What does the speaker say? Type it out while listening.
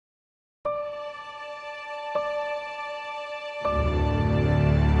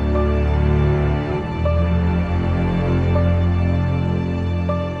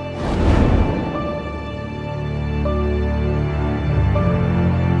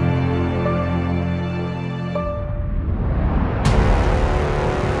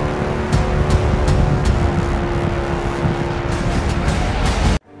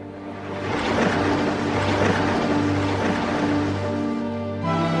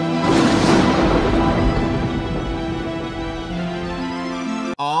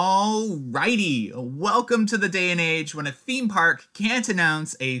Alrighty, welcome to the day and age when a theme park can't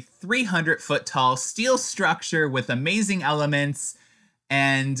announce a 300-foot tall steel structure with amazing elements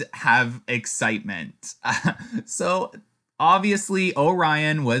and have excitement. So obviously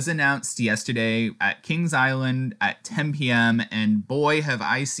Orion was announced yesterday at Kings Island at 10 p.m. and boy have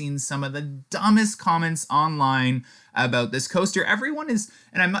I seen some of the dumbest comments online about this coaster. Everyone is,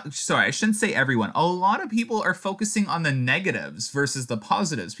 and I'm not, sorry, I shouldn't say everyone. A lot of people are focusing on the negatives versus the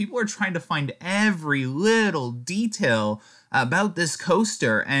positives. People are trying to find every little detail about this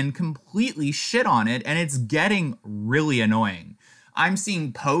coaster and completely shit on it, and it's getting really annoying. I'm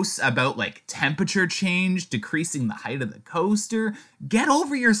seeing posts about like temperature change, decreasing the height of the coaster. Get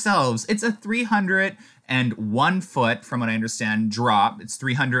over yourselves. It's a 301 foot, from what I understand, drop. It's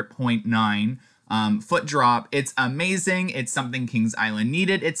 300.9. Foot drop. It's amazing. It's something Kings Island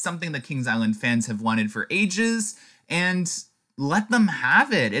needed. It's something that Kings Island fans have wanted for ages, and let them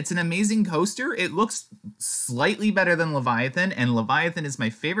have it. It's an amazing coaster. It looks slightly better than Leviathan, and Leviathan is my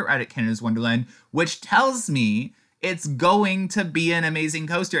favorite ride at Canada's Wonderland, which tells me it's going to be an amazing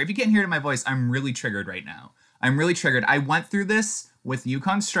coaster. If you can't hear it in my voice, I'm really triggered right now. I'm really triggered. I went through this with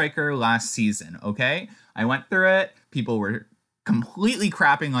Yukon Striker last season, okay? I went through it. People were completely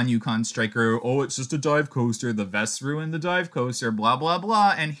crapping on Yukon Striker. Oh, it's just a dive coaster. The vests ruined the dive coaster, blah, blah,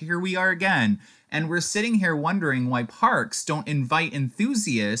 blah. And here we are again. And we're sitting here wondering why parks don't invite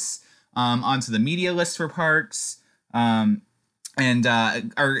enthusiasts onto the media list for parks and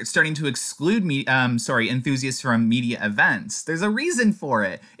are starting to exclude enthusiasts from media events. There's a reason for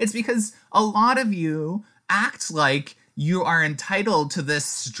it. It's because a lot of you act like you are entitled to this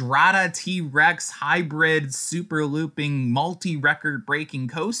Strata T-Rex hybrid super looping multi-record breaking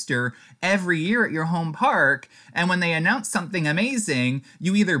coaster every year at your home park, and when they announce something amazing,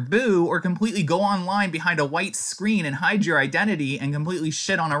 you either boo or completely go online behind a white screen and hide your identity and completely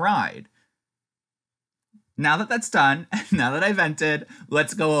shit on a ride. Now that that's done, now that I vented,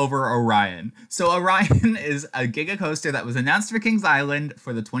 let's go over Orion. So Orion is a Giga coaster that was announced for Kings Island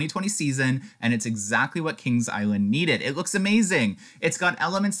for the 2020 season, and it's exactly what Kings Island needed. It looks amazing. It's got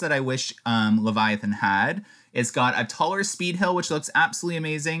elements that I wish Leviathan had. It's got a taller speed hill, which looks absolutely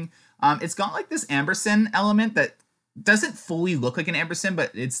amazing. It's got like this ampersand element that doesn't fully look like an ampersand,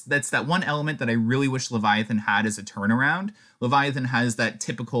 but that's that one element that I really wish Leviathan had as a turnaround. Leviathan has that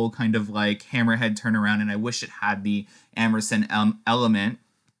typical kind of like hammerhead turnaround, and I wish it had the ampersand element.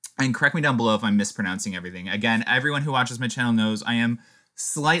 And correct me down below if I'm mispronouncing everything. Again, everyone who watches my channel knows I am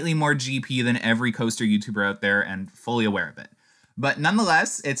slightly more GP than every coaster YouTuber out there and fully aware of it. But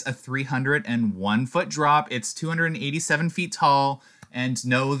nonetheless, it's a 301 foot drop. It's 287 feet tall. And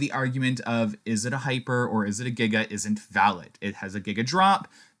no, the argument of is it a hyper or is it a giga isn't valid. It has a giga drop.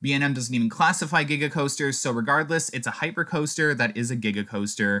 B&M doesn't even classify giga coasters, so regardless, it's a hyper coaster that is a giga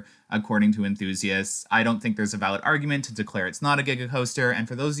coaster, according to enthusiasts. I don't think there's a valid argument to declare it's not a giga coaster, and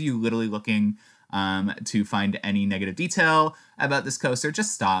for those of you literally looking to find any negative detail about this coaster,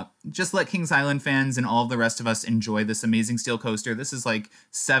 just stop. Just let Kings Island fans and all of the rest of us enjoy this amazing steel coaster. This is like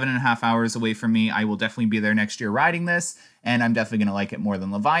 7.5 hours away from me. I will definitely be there next year riding this, and I'm definitely going to like it more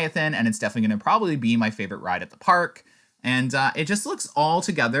than Leviathan, and it's definitely going to probably be my favorite ride at the park. And it just looks all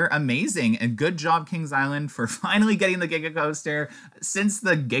together amazing. And good job, Kings Island, for finally getting the Giga coaster. Since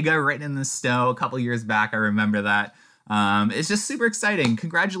the Giga written in the snow a couple years back, I remember that. It's just super exciting.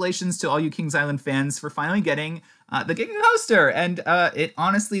 Congratulations to all you Kings Island fans for finally getting the Giga coaster. And it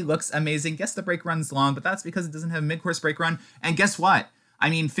honestly looks amazing. Yes, the brake run's long, but that's because it doesn't have a mid-course brake run. And guess what? I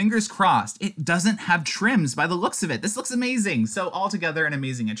mean, fingers crossed, it doesn't have trims by the looks of it. This looks amazing. So altogether, an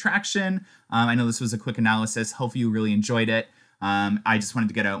amazing attraction. I know this was a quick analysis. Hopefully you really enjoyed it. I just wanted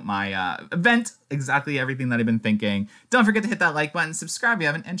to get out my event, exactly everything that I've been thinking. Don't forget to hit that like button, subscribe if you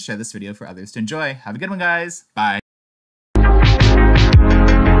haven't, and share this video for others to enjoy. Have a good one, guys. Bye.